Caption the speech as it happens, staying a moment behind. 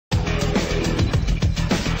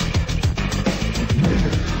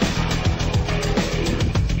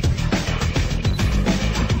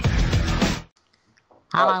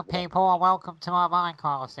Hello people and welcome to our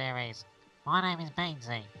Minecraft series. My name is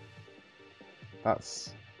Beansy.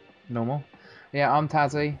 That's normal. Yeah, I'm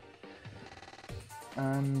Tazzy.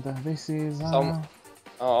 And this is I'm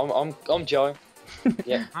Joe.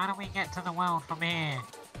 Yeah. How do we get to the world from here?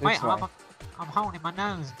 This Wait, way. I'm holding my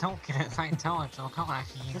nose and talking at the same time, so I can't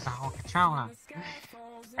actually use the whole controller.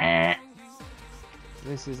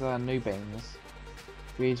 This is new beans.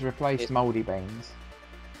 He's replaced mouldy beans.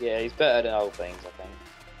 Yeah, he's better than old beans, I think.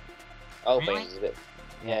 Old Really? beans is a bit.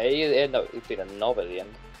 Yeah, he's been a knob at the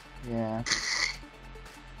end. Yeah.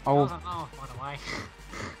 Oh, Old by the way.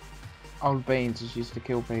 old beans just used to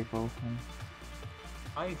kill people.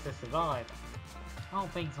 I used to survive.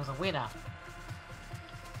 Old Beans was a winner.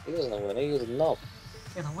 He wasn't a winner, he was a knob.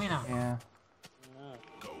 He was a winner. Yeah.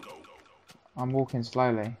 I'm walking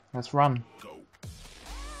slowly. Let's run.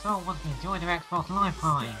 So, once we enjoy the Xbox Live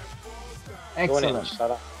Party. Excellent.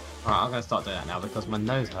 Shut up. Alright, I'm gonna start doing that now because my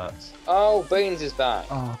nose hurts. Oh, Beans is back.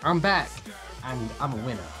 Oh, I'm back, and I'm a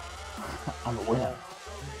winner. I'm a winner.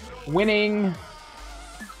 Winning.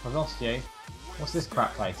 I've lost you. What's this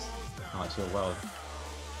crap place? Oh, it's your world.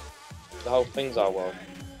 The whole thing's our world.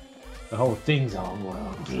 The whole thing's our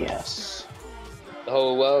world. Yes. The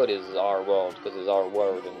whole world is our world because it's our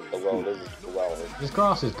world and the world is the world. This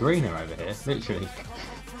grass is greener over here, literally.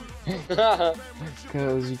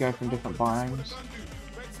 Because you go from different biomes.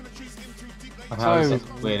 I've heard it's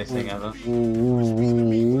the weirdest thing ever.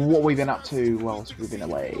 What have we been up to whilst we've been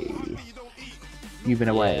away? You've been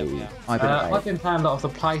away. Yeah. I've been away. I've been playing a lot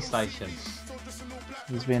of the PlayStation.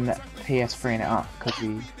 He's been PS3ing it up because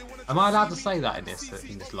we. Am I allowed to say that in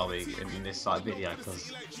this lobby, in this video?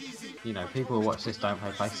 Because, you know, people who watch this don't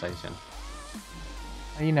play PlayStation.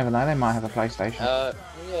 You never know. They might have a PlayStation.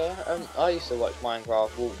 I used to watch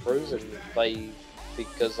Minecraft walkthroughs and play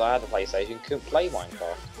because I had a PlayStation, couldn't play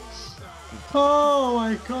Minecraft. Oh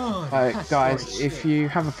my god! Guys, if you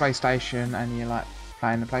have a PlayStation and you like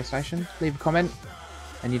playing the PlayStation, leave a comment.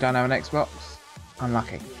 And you don't have an Xbox,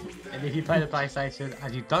 unlucky. And if you play the PlayStation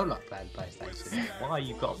and you don't like playing PlayStation, why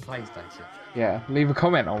you got a PlayStation? Yeah, leave a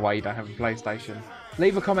comment on why you don't have a PlayStation.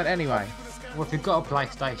 Leave a comment anyway. Well, if you've got a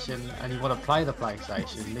PlayStation and you want to play the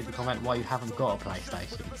PlayStation, leave a comment why you haven't got a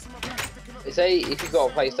PlayStation. They say if you've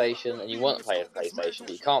got a PlayStation and you want to play the PlayStation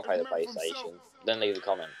but you can't play the PlayStation, then leave a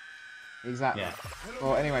comment. Exactly. Yeah.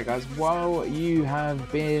 Well, anyway, guys, while you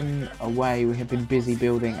have been away, we have been busy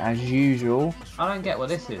building as usual. I don't get what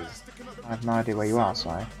this is. I have no idea where you are,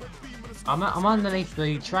 sorry. I'm underneath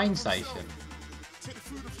the train station.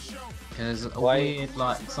 There's a weird,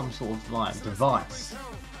 like, some sort of, like, device.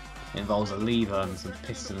 It involves a lever and some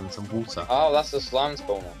piston and some water. Oh, that's the slime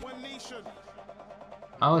spawner.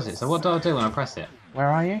 Oh, is it? So what do I do when I press it? Where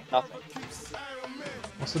are you? Nothing.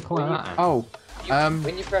 What's the point of that then? Oh,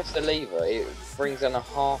 When you press the lever, it brings in a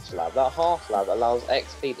half slab. That half slab allows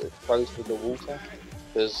XP to flow through the water.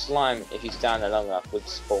 Because slime, if you stand there long enough, would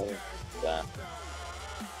spawn there.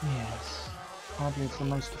 yes. Hardly the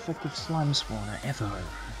most effective slime spawner ever.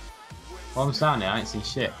 Well, I'm standing there, I ain't seen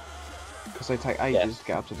shit. Because they take ages to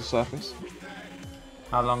get up to the surface.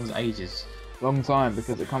 How long's ages? Long time,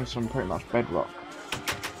 because it comes from pretty much bedrock.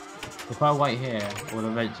 If I wait here, we'll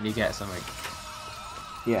eventually get something.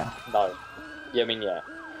 Yeah. No. Yeah, I mean, yeah.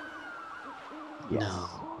 Yes. No.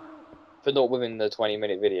 But not within the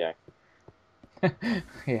 20-minute video. Yeah.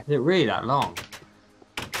 Is it really that long?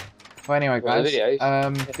 Well, anyway, Well, the guys,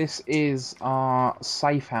 videos. this is our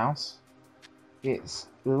safe house. It's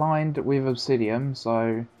lined with obsidian,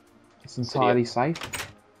 so it's entirely safe.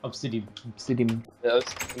 Obsidian. Obsidian. The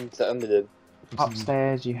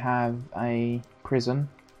Upstairs, you have a prison.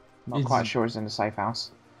 Not quite sure it's in the safe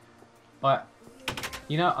house. But,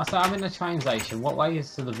 you know, so I'm in the train station. What way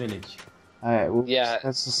is to the village? Well, Yeah.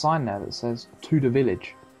 there's a sign there that says "To the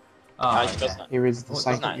village." Oh, No, it doesn't. Here is the What's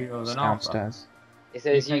safe that? house downstairs. It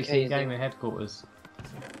says UKtG UK. gaming headquarters.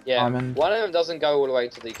 Yeah, Diamond. one of them doesn't go all the way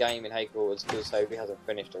to the gaming headquarters because Sophie hasn't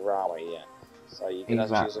finished the railway yet. So you can have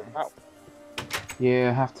to choose a route. You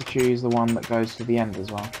have to choose the one that goes to the end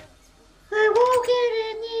as well. We're walking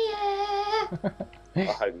in the air.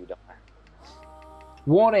 I hope you die.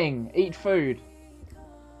 Warning! Eat food.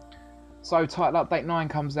 So, Title Update 9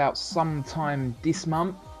 comes out sometime this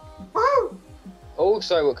month.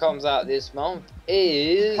 Also, what comes out this month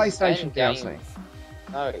is PlayStation Endgame. DLC.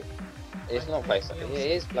 No, it's not PlayStation.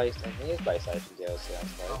 It is PlayStation. It is PlayStation DLC. I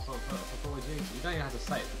suppose. For Call of Duty. You don't even have to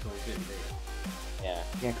say it for Call of Duty, do you? Yeah.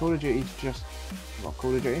 Yeah, Call of Duty's just... What,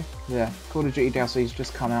 Call of Duty? Yeah, Call of Duty DLC's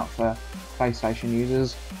just come out for PlayStation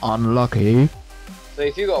users. Unlucky. So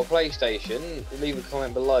if you got a PlayStation, leave a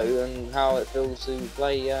comment below on how it feels to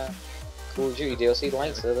play Call of Duty DLC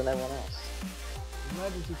later than everyone else.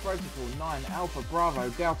 Emergency Protocol 9 Alpha Bravo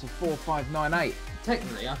Delta 4598.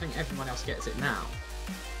 Technically, I think everyone else gets it now.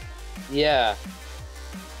 Yeah.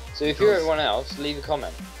 So if you're everyone else, leave a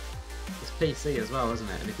comment. It's PC as well, isn't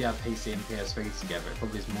it? And if you have PC and PS3 together, it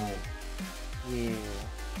probably is more. Yeah.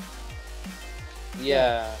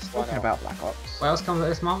 Yeah. Talking about Black Ops. What else comes out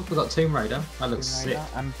this month? We've got Tomb Raider. That looks sick.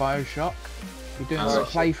 And Bioshock. You're doing Bioshock. some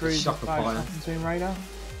playthroughs Shock of of Bioshock Fire. and Tomb Raider?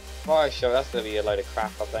 Bioshock, that's gonna be a load of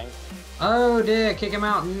crap, I think. Oh dear, kick him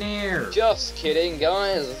out near. Just kidding,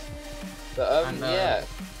 guys. But And, yeah.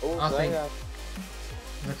 Also, I think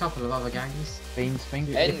there's a couple of other games. Beans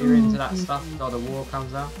Finger. If you're into that stuff, God of War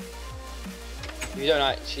comes out. you don't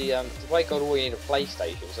actually to play God of War, you need a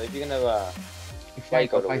PlayStation. So if you're gonna If you play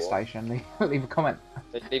ain't got a God of War. PlayStation, leave a comment.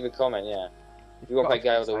 leave a comment, yeah. If you want to play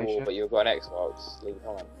God of War, but you've got an Xbox, leave a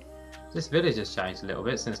comment. This village has changed a little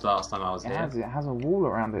bit since last time I was here. It has a wall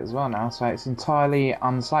around it as well now, so it's entirely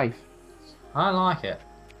unsafe. I like it.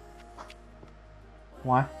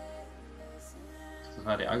 Why? I've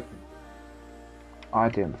had it open. I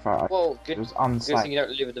didn't prefer it. Well, It good. was Good unsafe. thing you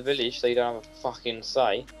don't live in the village, so you don't have a fucking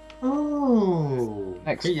say. Oh!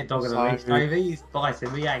 Next Keep your dog on the leash, episode- baby. He's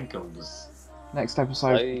biting the ankles. Next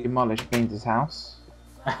episode, So- we demolish Beans' house.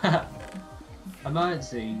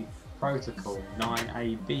 Emergency Protocol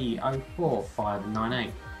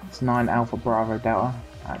 9AB04598. It's 9 Alpha Bravo Delta,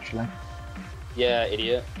 actually. Yeah,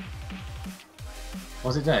 idiot.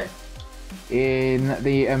 What's it do? In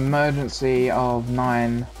the emergency of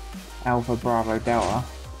 9 Alpha Bravo Delta,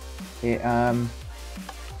 it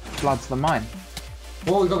floods the mine.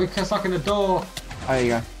 Oh, we got to be stuck in the door. There you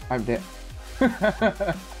go, opened it.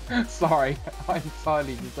 Sorry, I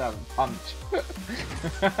entirely deserve a punch.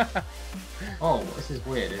 Oh, this is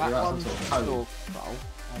weird. Is That that some one's sort the of code? door control,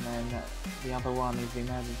 and then the other one is the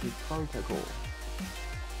emergency protocol.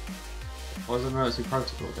 What does emergency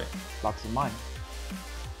protocol do? Floods the mine.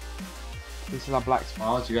 This is our black spot.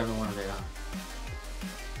 Why would you ever want to do that?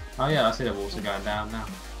 Oh yeah, I see the water going down now.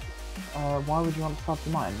 Why would you want to flood the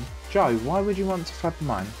mine? Joe, why would you want to flood the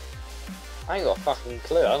mine? I ain't got a fucking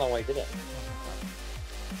clue. I don't know why he did it.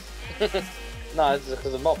 No, it's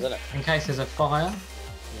because of mobs, isn't it? In case there's a fire.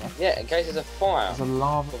 Yeah, in case there's a fire. There's a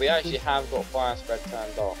lava. But we actually have got fire spread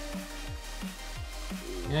turned off.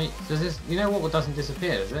 You know, does this? You know what doesn't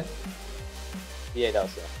disappear, does it? Yeah, it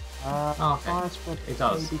does, yeah. Oh, okay. Fire spread It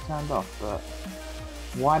does. may be turned off, but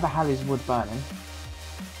why the hell is wood burning?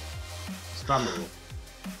 It's flammable.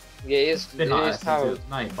 Yeah, it is, It's a bit like that how since it was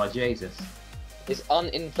made by Jesus. it's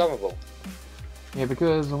uninflammable. Yeah,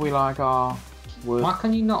 because we like our wood. Why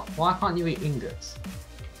can you not? Why can't you eat ingots?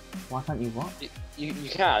 Why can't you what? You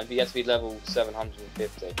can, but you have to be level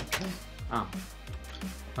 750. Oh,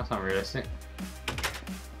 that's not realistic.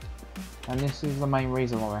 And this is the main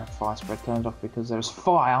reason why we have fire spread turned off, because there's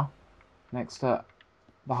fire next to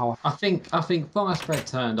the whole. I think fire spread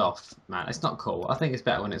turned off, man. It's not cool. I think it's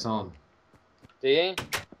better when it's on. Do you?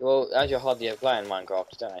 Well, as you're hardly ever playing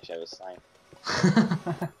Minecraft, you don't actually have the same.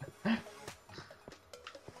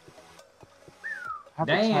 Have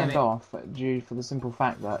it Damn turned it. off due for the simple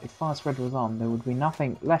fact that if fire spread was on, there would be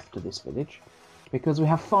nothing left of this village, because we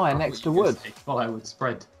have fire next to wood. Fire would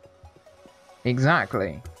spread.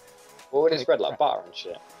 Exactly. Well, would it spread like butter and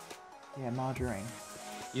shit? Yeah, margarine.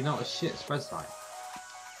 You know what shit spreads like?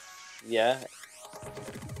 Yeah.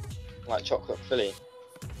 Like chocolate filly.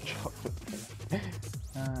 Chocolate.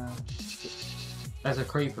 There's a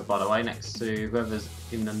creeper, by the way, next to whoever's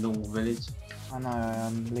in the normal village. I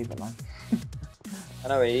know. Leave it alone. I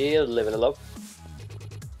know he'll live in a love.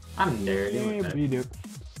 I'm nerdy. Yeah, with you it. do.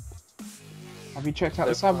 Have you checked out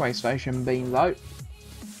the subway station, Beanlo?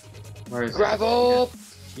 Where is Grab it? up!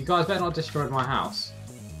 You guys better not destroy my house.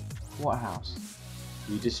 What house?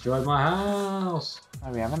 You destroyed my house.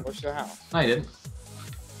 No, we haven't. What's your house? No, you didn't.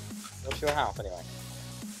 What's your house anyway?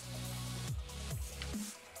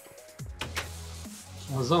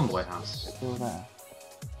 The zombie house. Still there.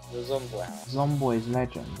 The zombie house. Zomboy's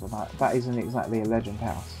legend. And that isn't exactly a legend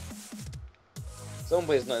house.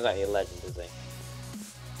 Zombie is not exactly a legend, is he?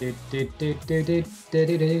 If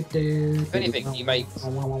anything, he makes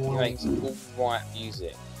alright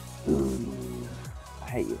music. I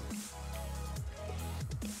hate you.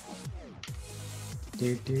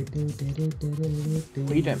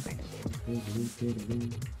 What are you doing, Bean?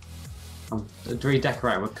 I'm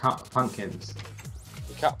redecorating with pumpkins.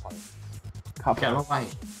 The cat punk. Get them away.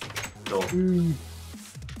 Door.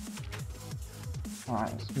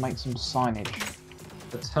 Alright, let's make some signage.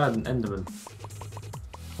 The turd and Enderman.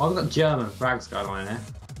 Why have we got German flags going on in here?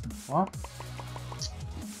 What? So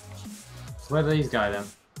where do these go then?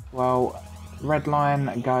 Well, red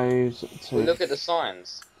line goes to. Well, look at the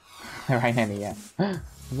signs. There ain't any yet.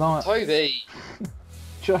 Like, Toby!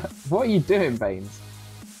 what are you doing, Baines?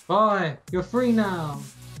 Bye. You're free now.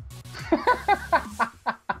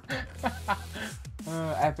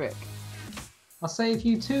 Epic. I'll save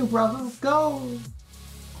you too, brother. Go.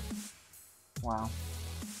 Wow.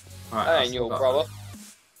 Alright, That ain't your brother.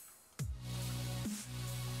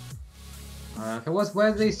 Okay,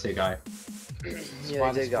 where do these two go?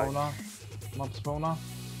 Yeah, they go. Spawner. Mob spawner.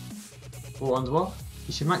 What one's what?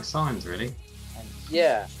 You should make signs, really.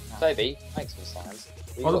 Yeah, Toby, make some signs.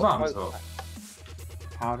 What are the buttons for?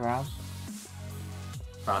 Powder house.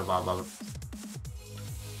 Blah.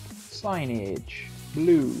 Signage.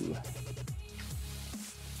 Blue.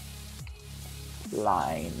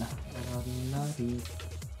 Line.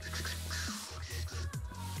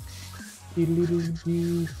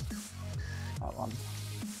 That one.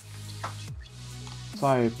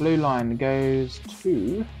 So, blue line goes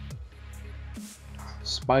to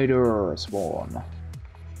spider spawn.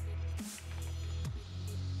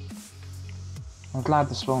 I'm glad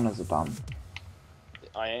the spawners are done.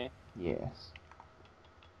 Are you? Yes.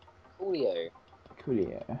 Coolio.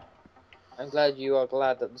 Coolio. I'm glad you are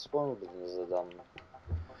glad that the spawn business are done.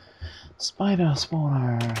 Spider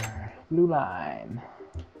spawner. Blue line.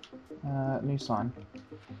 New sign.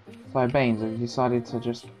 So, Baines, have you decided to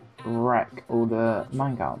just wreck all the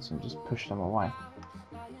minecarts and just push them away?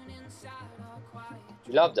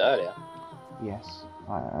 You loved it earlier. Yes.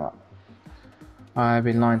 I've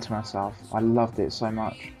been lying to myself. I loved it so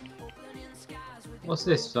much. What's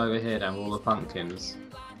this over here then, all the pumpkins?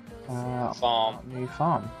 Farm. New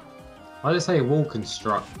farm. Why did it say wall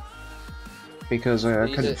construct? Because I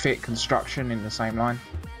These couldn't are- fit construction in the same line.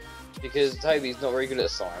 Because Toby's not very good at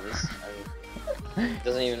signs, and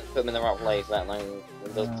doesn't even put them in the right place, let alone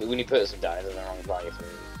when he puts them down, he's in the wrong place.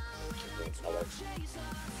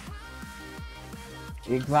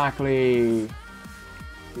 Exactly.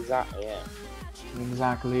 Exactly, yeah.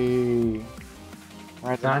 Exactly.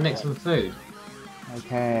 Right. Can I nick some food?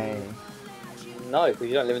 Okay. No, because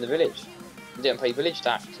you don't live in the village. You didn't pay village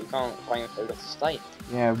tax, you can't claim food off the state.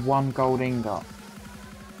 Yeah, 1 gold ingot.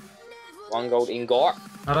 1 gold ingot.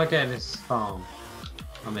 How'd I get in this farm?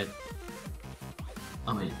 I'm in.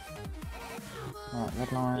 Right,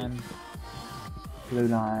 red line. Blue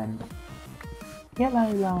line.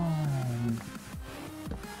 Yellow line.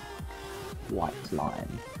 White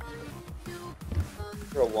line.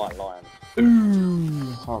 You're a white lion.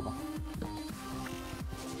 Ooh, horrible.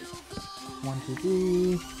 1, 2,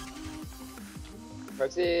 3. Pro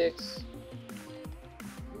 6.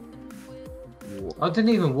 I didn't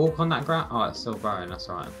even walk on that ground. Oh, it's still growing, that's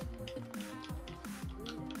alright.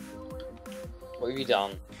 What have you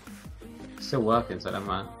done? It's still working, so don't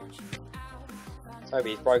mind.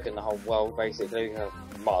 Toby's broken the whole world, basically.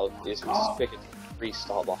 Well, it's figured to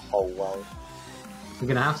restart the whole world. We're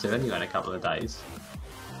gonna have to anyway in a couple of days.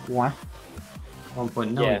 Why?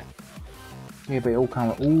 1.9. Yeah. Yeah, but it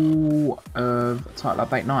all of Title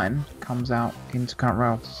Update 9 comes out into current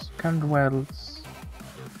worlds. Current worlds.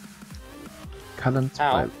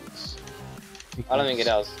 How? I don't think it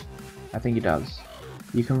does. I think it does.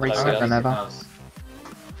 You can I don't reset think the it nether,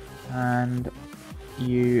 and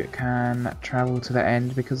you can travel to the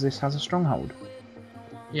end because this has a stronghold.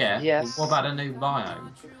 Yeah. Yes. What about a new biome?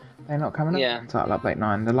 They're not coming up Yeah. in Title Update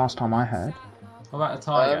 9, the last time I heard. What about a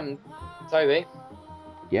tiger? Toby,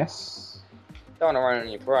 Yes. don't want to run on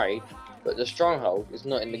your parade, but the stronghold is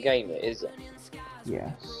not in the game yet, is it?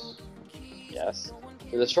 Yes. Yes.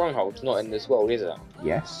 But the stronghold's not in this world, is it?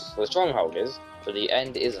 Yes. Well, the stronghold is, but the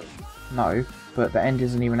end isn't. No, but the end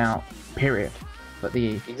isn't even out, period. But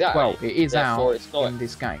the... Exactly. Well, it is Therefore, out it's not, in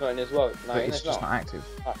this game, not in this world. No, but it's it's just not. not active.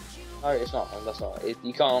 No, it's not. That's not.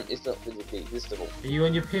 You can't. It's not physically existable. Are you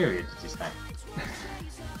on your period, did you say?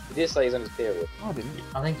 He did say he's on his period. Oh, I didn't.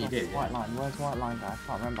 I think you did, yeah. White line. Where's white line guy? I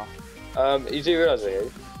can't remember. You do realise video?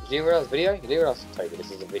 You do realise video? You do realise, Toby,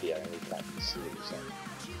 this is a video and you can actually see what you're saying.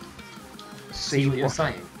 See what you're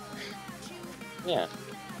saying? Yeah.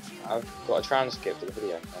 I've got a transcript of the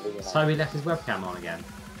video. I'll leave you So he left his webcam on again.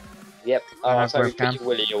 Yep. have Toby, webcam. put your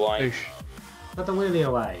willy away. Boosh. Put the wheelie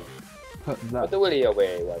away. Put Put that. the willy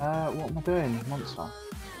away. What am I doing? Monster.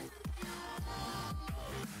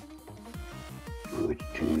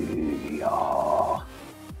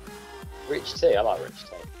 Rich tea. I like rich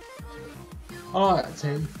tea. Alright,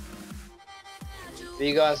 team. Do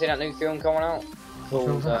you guys see that new film coming out? What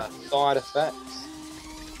film's Called that? Side Effects.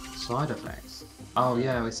 Side effects. Oh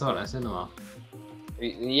yeah, we saw it at cinema.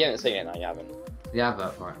 You haven't seen it, no, you haven't. The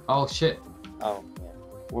advert for it. Oh shit. Oh, yeah.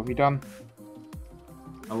 What have you done?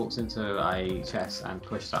 I walked into a chest and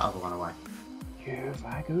pushed that other one away. You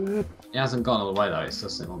faggot. It hasn't gone all the way though, it's still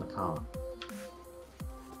sitting on the car.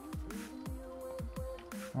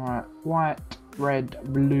 Alright, white, red,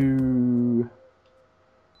 blue,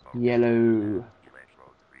 yellow.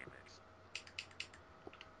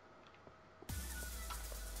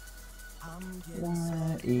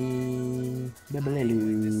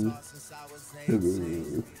 Y-E-double-L-U.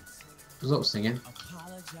 Stop singing.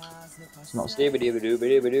 It's not.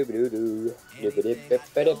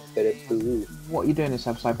 What are you doing this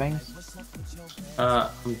episode, Beans?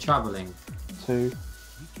 I'm travelling. To.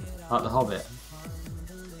 Like the Hobbit.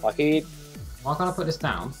 Like it. Why can't I put this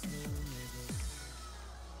down?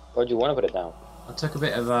 Why do you want to put it down? I took a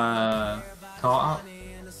bit of cart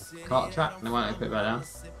track, and I won't put it back down.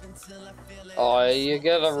 Oh, you're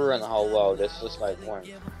gonna ruin the whole world. It's just no point.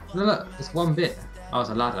 No, look, it's one bit. Oh, it's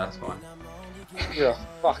a ladder, that's fine. You're a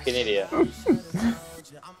fucking idiot.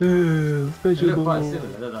 They look quite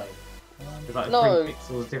similar, don't they? They're like No, 3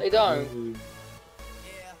 pixels different. they don't.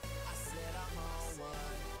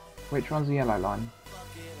 Which one's the yellow line?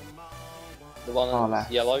 The one Far that's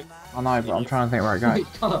left. yellow. I know, but I'm trying to think where it goes.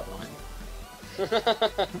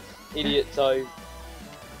 Colourblind. Idiot toe.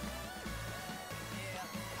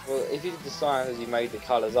 Well, if you decide as you made the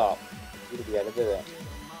colours up, you'd be able to do it.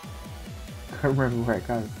 I can't remember where it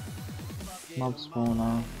goes. Mob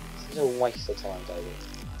spawner. It's a waste of time, David.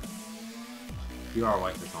 You are a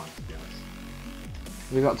waste of time, to be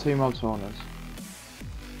honest. We got 2 mob spawners.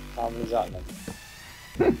 How many's that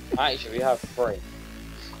then? Actually, we have 3.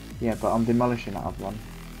 Yeah, but I'm demolishing that other one.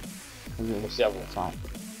 What's the other one? Site.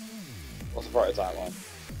 What's the prototype one?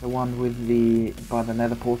 The one with the by the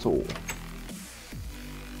nether portal.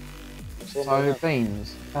 What's the one So we have?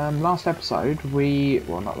 Beans, last episode not We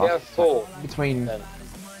last have episode, 4. between Then.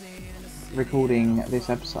 recording this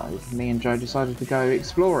episode, me and Joe decided to go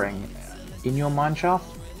exploring in your mineshaft.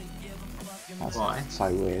 That's Why?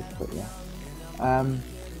 so weird, but yeah.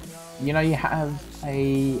 You know you have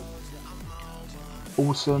a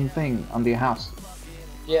awesome thing under your house.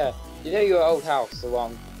 Yeah, you know your old house, the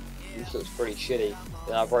one which looks pretty shitty.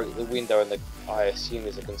 Then I broke the window and I assume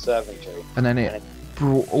is a conservatory. And then And it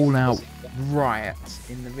brought all out riots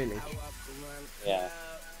in the village. Yeah.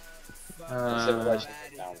 Uh, Civilization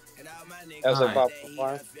down. Also, Aye. Bob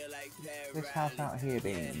Fire. This house out here,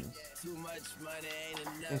 Beans.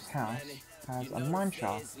 This house has a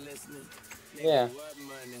mineshaft. Yeah.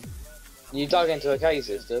 You dug into a cave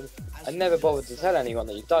system. I never bothered to tell anyone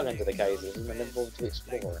that you dug into the cave system and never bothered to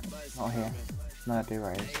explore it. Not here. No idea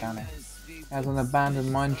where it is, down here. There's an abandoned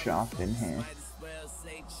mineshaft in here.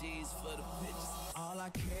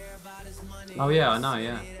 oh yeah, I know,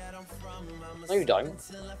 yeah. No, you don't.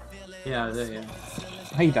 Yeah, I do, yeah.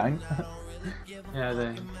 No, you don't. Yeah, I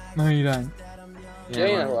do. No, you don't. Yeah,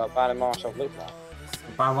 you know well, what a abandoned marshal looks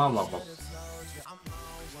like. Brown one level.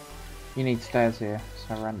 You need stairs here. It's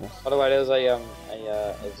horrendous. By the way, there's a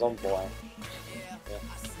zombie.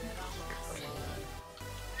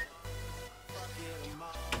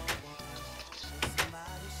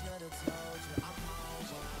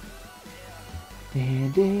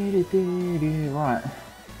 Right.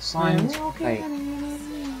 Signs. Hey.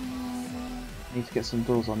 Need to get some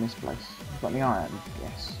doors on this place. You've got any iron?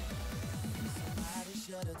 Yes.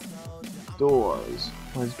 Doors.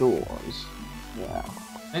 Where's doors? Yeah.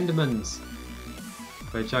 Endermans.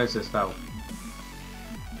 Where Joseph fell.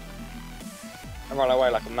 I run away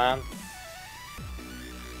like a man.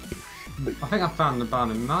 I think I found the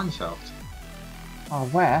abandoned man shaft. Oh,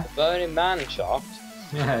 where? Burning man shaft.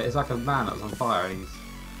 Yeah, it's like a man that was on fire and he's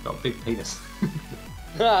got a big penis.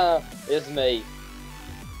 It's me.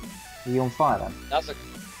 Are you on fire then? That's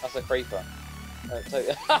a creeper.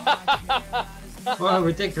 What a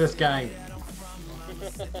ridiculous game.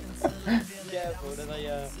 Careful,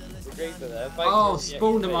 there's a creeper there. Oh,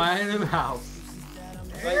 spawned in my own house.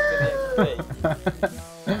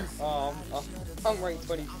 Oh, I'm ranked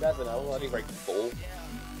 27. I was only ranked 4.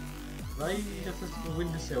 They just took the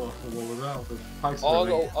windowsill off the wall as well. The poster Oh,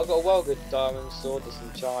 I got a well good diamond sword, that's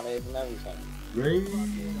enchanted and everything.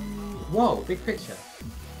 Whoa, big picture.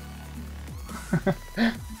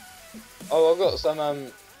 Oh, I got some.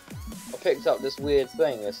 I picked up this weird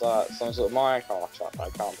thing. It's like some sort of Minecraft shop I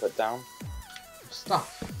can't put down.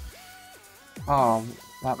 Stuff. Oh,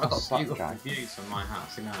 that I've must got suck, beautiful Joe. views from my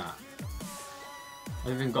house, you know that.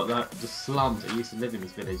 I've even got the slums that used to live in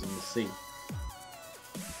this village and the sea.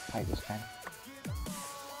 Hate this game.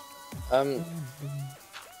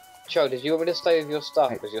 Joe, did you want me to stay with your stuff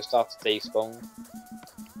because your stuff's despawned?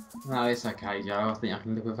 No, it's okay, Joe. I think I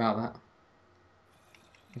can live without that.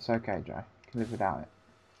 It's okay, Joe. You can live without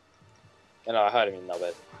You know, I heard him in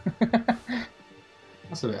Nubbed. it.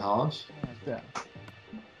 That's a bit harsh. Yeah,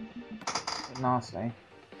 it's a bit nasty.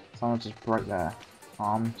 Someone just broke their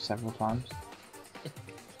arm several times.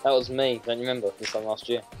 That was me, don't you remember? This time last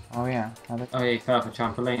year. Oh yeah. Oh yeah, you fell off a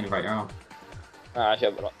trampoline and broke your arm.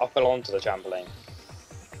 Actually, I fell onto the trampoline.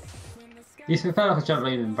 You fell off a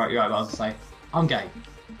trampoline and broke your arm, I was to say, I'm gay.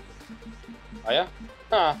 Oh yeah?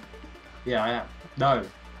 Ah. Yeah, I am. No.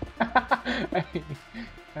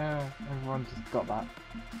 Everyone just got that.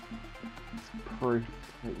 It's proof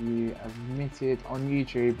that you admitted on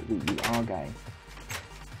YouTube that you are gay.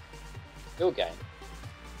 You're gay.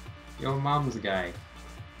 Your mum's gay.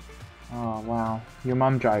 Oh wow, your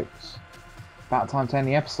mum jokes. About time to end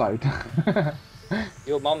the episode.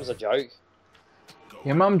 Your mum's a joke.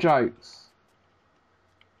 Your mum jokes.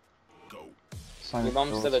 So Your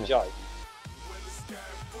mum's still a joke.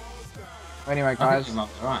 Anyway, I think guys, your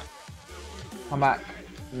mum's alright. come back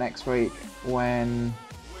next week when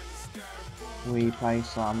we play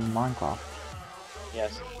some Minecraft.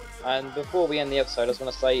 Yes. And before we end the episode, I just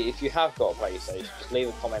want to say, if you have got a PlayStation, just leave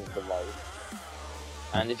a comment below.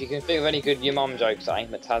 And if you can think of any good your mum jokes that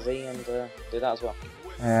aim at Tazzy, and do that as well.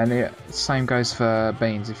 And the same goes for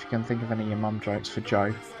Beans. If you can think of any of your mum jokes for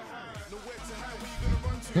Joe,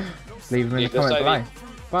 leave them in the comment below.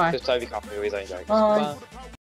 Bye. Because Toby can't think of his own jokes. Bye. Bye.